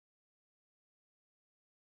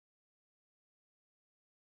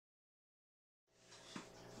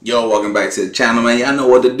Yo, welcome back to the channel, man. Y'all know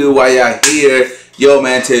what to do while y'all here. Yo,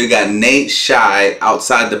 man, today we got Nate Shy,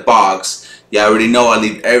 Outside the Box. Y'all already know I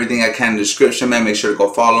leave everything I can in the description, man. Make sure to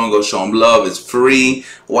go follow him, go show him love. It's free.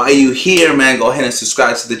 While you here, man, go ahead and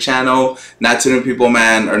subscribe to the channel. Not too many people,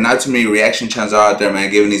 man, or not too many reaction channels are out there, man,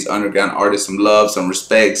 giving these underground artists some love, some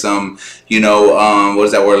respect, some, you know, what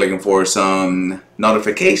is that word looking for? Some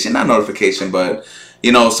notification, not notification, but,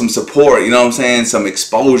 you know, some support, you know what I'm saying? Some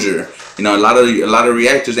exposure. You know, a lot of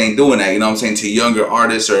reactors ain't doing that, you know what I'm saying, to younger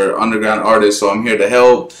artists or underground artists. So I'm here to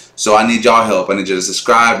help. So I need y'all help. I need you to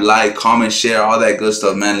subscribe, like, comment, share, all that good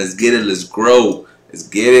stuff, man. Let's get it. Let's grow. Let's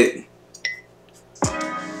get it.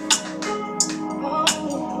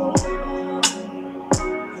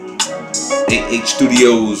 H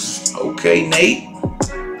Studios. Okay, Nate.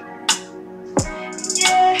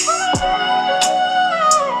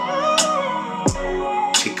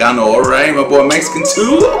 Chicano, alright. My boy Mexican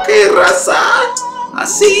too. Okay, Raza. I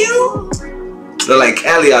see you. Look like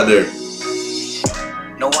Cali out there.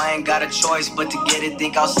 No, I ain't got a choice but to get it.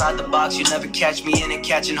 Think outside the box. You never catch me in it,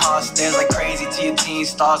 catching hard stares like crazy till your team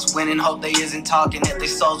starts winning. Hope they isn't talking if they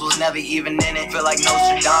souls was never even in it. Feel like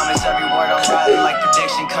Nostradamus, every word I'm writing like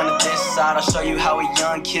prediction. Come to this side, I'll show you how a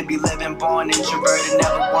young kid be living. Born introverted,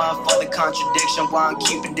 never one for the contradiction. Why I'm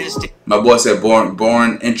keeping distant. My boy said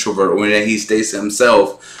born introvert when he states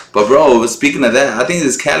himself. But bro, speaking of that, I think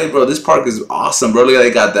this Cali, bro, this park is awesome, bro. Look,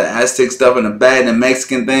 they got the Aztec stuff in the back and the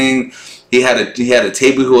Mexican thing. He had a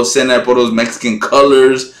table who was sitting there for those Mexican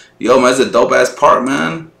colors. Yo, man, it's a dope ass park,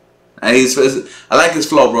 man. And I like his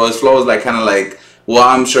flow, bro. His flow is like kind of like, well,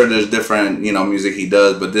 I'm sure there's different, you know, music he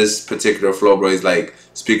does, but this particular flow, bro, he's like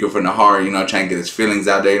speaking from the heart, you know, trying to get his feelings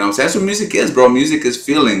out there. You know what I'm saying? That's what music is, bro. Music is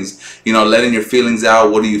feelings. You know, letting your feelings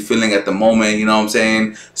out. What are you feeling at the moment? You know what I'm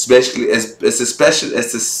saying? Especially,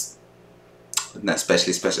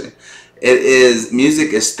 it is,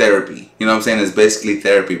 music is therapy. You know what I'm saying? It's basically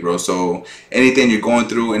therapy, bro. So anything you're going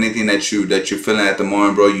through, anything that you're feeling at the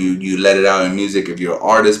moment, bro, you let it out in music. If you're an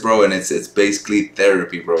artist, bro, and it's basically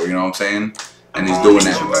therapy, bro. You know what I'm saying? And he's doing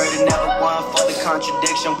that. Never one for the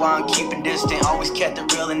contradiction. Why I'm keeping distant. Always kept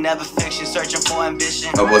it real and never fiction. Searching for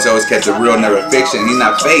ambition. My boy always kept it real, never fiction. He's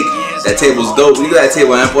not fake. That table's dope. Look at that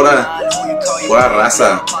table, man. Por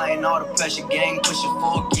raza. All the pressure, gang pushing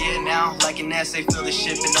full gear now. Like an essay, feel the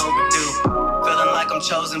shit been overdue. Feeling like I'm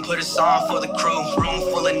chosen, put a song for the crew. Room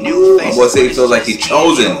full of new faces. My boy say he feels like he's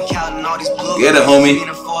chosen. Get it, homie.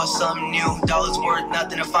 Something new. Dollars worth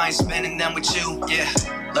nothing if I ain't spending them with you. Yeah.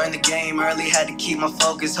 Learned the game early, had to keep my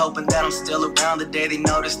focus. Hoping that I'm still around the day they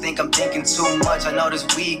notice. Think I'm thinking too much. I notice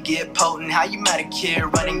we get potent. How you mad at kid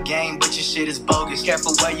running game, but your shit is bogus.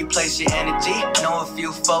 Careful where you place your energy. Know a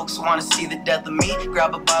few folks wanna see the death of me.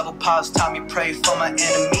 Grab a Bible, pops, taught me pray for my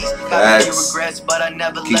enemies. Got a few regrets, but I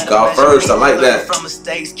never keep God first. I like that. From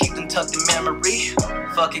mistakes, keep them tucked in memory.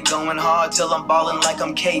 Fuck it, going hard till I'm balling like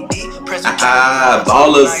I'm KD.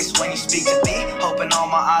 Ballers. Nice when you speak to me. Hoping all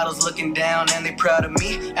my idols looking down and they proud of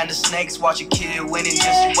me. And the snakes watch a kid winning, just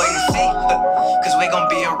you wait and see. Cause we gon'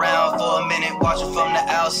 be around for a minute, watching from the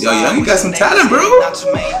outside. Yo, young, you got some talent, bro. Not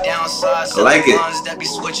too many downsides. I like it. That be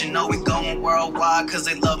switching, know we going worldwide cause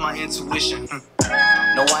they love my intuition.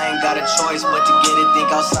 No, I ain't got a choice but to get it.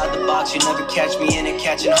 Think outside the box, you never catch me in it,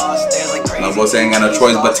 catching hard stares like crazy. My boy ain't got no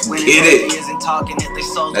choice but to get it.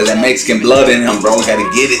 There's that Mexican blood in him, bro. Gotta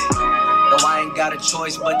get it. No, I ain't got a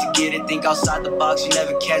choice but to get it. Think outside the box, you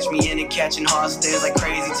never catch me in it, catching hard stares like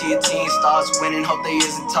crazy till your team starts winning. Hope they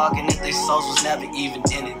isn't talking if they souls was never even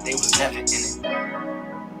in it. They was never in it.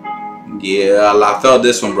 Yeah, I felt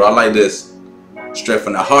this one, bro. I like this. Straight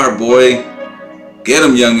from the heart, boy. Get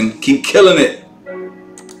him, youngin. Keep killing it.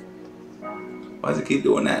 Why does it keep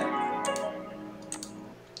doing that?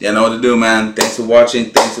 Yeah, know what to do, man. Thanks for watching.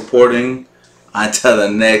 Thanks for supporting. Until the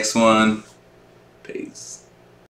next one. Peace.